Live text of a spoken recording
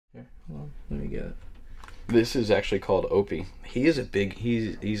Here, hold on. Let me get it. This is actually called Opie. He is a big,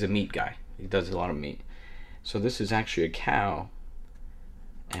 he's a meat guy. He does a lot of meat. So this is actually a cow,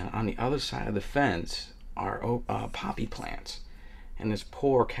 and on the other side of the fence are poppy plants. And this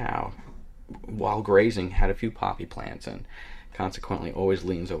poor cow, while grazing, had a few poppy plants, and consequently always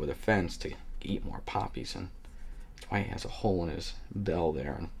leans over the fence to eat more poppies, and that's why he has a hole in his bell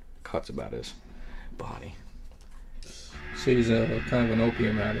there and cuts about his body. So he's a kind of an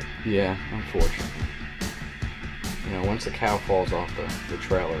opium addict. Yeah, unfortunately. You know, once the cow falls off the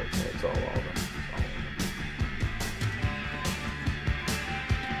trailer, it's all over.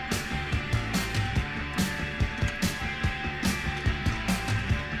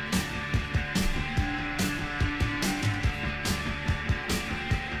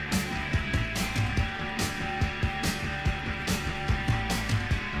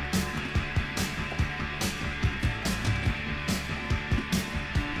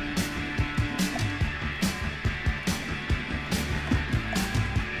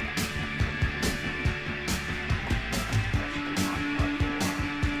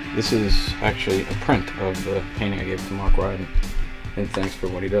 This is actually a print of the painting I gave to Mark Ryden, and thanks for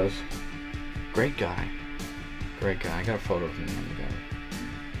what he does. Great guy. Great guy. I got a photo of him together.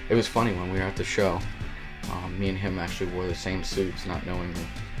 It was funny when we were at the show. Me and him actually wore the same suits, not knowing them.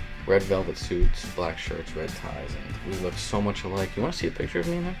 Red velvet suits, black shirts, red ties, and we looked so much alike. You want to see a picture of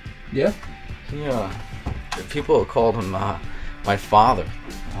me and him? Yeah. Yeah. People have called him my father.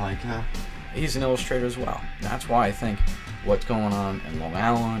 Like, he's an illustrator as well. That's why I think what's going on in Long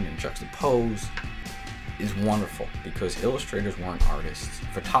Island and Juxtapose is wonderful, because illustrators weren't artists,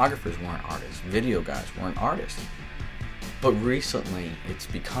 photographers weren't artists, video guys weren't artists. But recently it's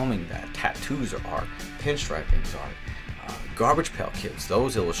becoming that. Tattoos are art, pinstriping is art, Garbage Pail Kids,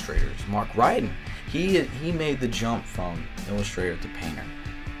 those illustrators. Mark Ryden, he made the jump from illustrator to painter,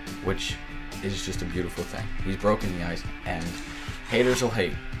 which is just a beautiful thing. He's broken the ice, and haters will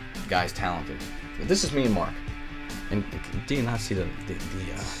hate. The guy's talented. This is me and Mark. And do you not see the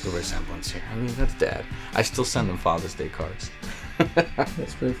resemblance here? I mean, that's Dad. I still send him Father's Day cards.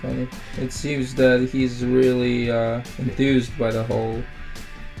 That's pretty funny. It seems that he's really enthused by the whole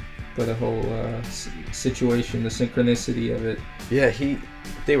situation, the synchronicity of it. Yeah,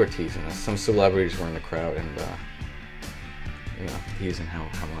 they were teasing us. Some celebrities were in the crowd, and teasing how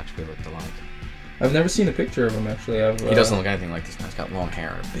much we looked alike. I've never seen a picture of him actually. He doesn't look anything like this. He's got long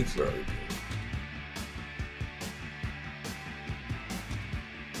hair and a big burly beard.